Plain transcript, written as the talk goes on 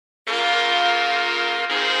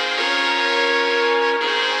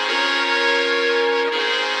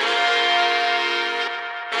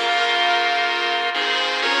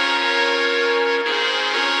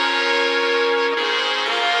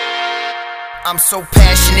I'm so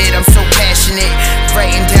passionate,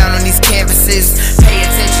 writing down on these canvases. Pay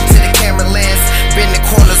attention to the camera lens, bend the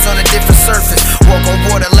corners on a different surface. Walk on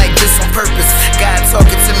water like this on purpose. God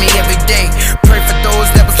talking to me every day. Pray for those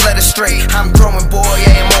that was led astray. I'm growing, boy,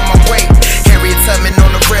 I am on my way. Harriet Tubman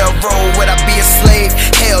on the railroad, would I be a slave?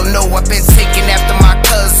 Hell no, I've been taking after my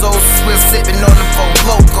cousins. We're sipping on them for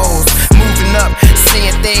locals. Moving up,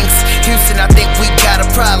 seeing things. Houston, I think we got a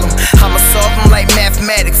problem. I'ma solve them like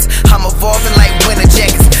mathematics. I'm evolving like winter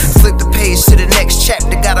jackets. Flip the page to the next chapter.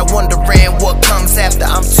 Gotta wondering what comes after.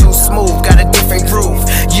 I'm too smooth, got a different groove.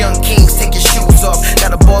 Young kings, take your shoes off.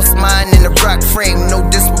 Got a boss mind in the rock frame. No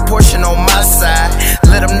disproportion on my side.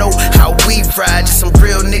 Let them know how we ride. Just some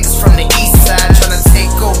real niggas from the east side tryna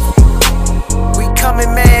take over. We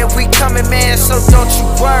coming, man, so don't you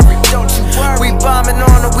worry. We bombing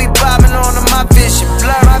on them, my vision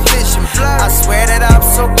blurry. I swear that I'm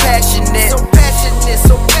so passionate.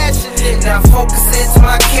 Now focusing to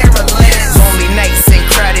my camera lens. Lonely nights and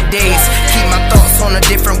crowded days, keep my thoughts on a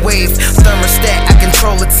different wave. Thermostat, I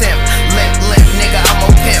control a temp. Limp, nigga, I'm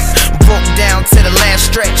a pimp. Broke down to the last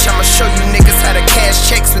stretch. I'ma show you niggas how to cash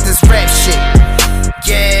checks with this rap shit.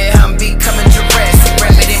 Yeah, I'm becoming Jurassic,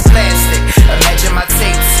 wrap it in plastic. Imagine my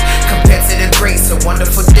tapes compared to the greats, a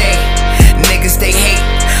wonderful day. Niggas they hate,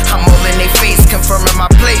 I'm all in their face, confirming my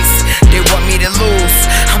place. They want me to lose,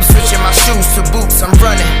 I'm switching my shoes to boots. I'm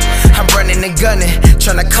running and gunning,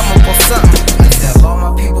 tryna come up on something. I tell all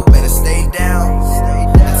my people better stay down.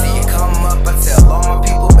 Until you come up, I tell all my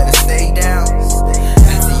people better stay down.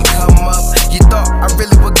 Until you come up, you thought I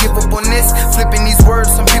really would give up on this? Flipping these words,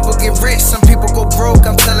 some people get rich, some people go broke.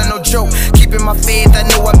 I'm telling no joke, keeping my faith, I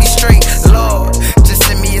know I'll be straight. Lord, just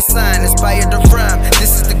send me a sign, inspired to rhyme.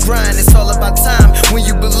 This is the grind, it's all about time. When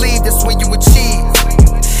you believe, that's when you achieve.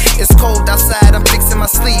 It's cold outside, I'm fixing my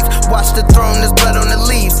sleeve. Watch the throne, there's blood on the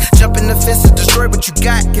leaves. Jump in the fence and destroy what you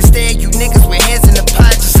got. Can stand you niggas with hands in the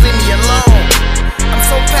pot, just leave me alone. I'm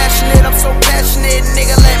so passionate,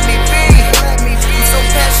 nigga, let me be.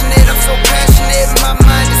 I'm so passionate, my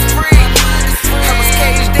mind is free. I was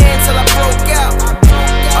caged in till I broke out.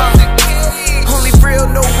 Only real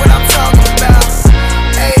know what I'm talking about.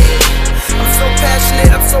 Hey, I'm so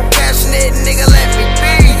passionate, nigga, let me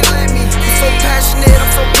be. I'm so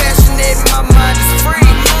passionate, my mind is free.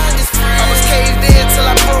 I was caged in till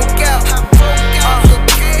I broke out.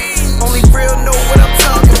 Only real know what I'm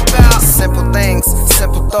talking about. Simple things,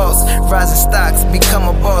 simple thoughts, rising stocks, become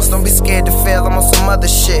a boss. Don't be scared to fail, I'm on some other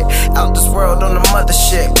shit. Out this world on the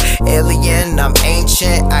mothership. Alien, I'm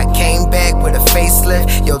ancient, I came back with a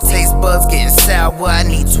facelift. Yo, taste buds getting sour, I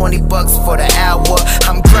need 20 bucks for the hour.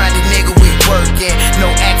 I'm grinding, nigga, we working. No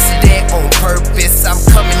accident, on purpose. I'm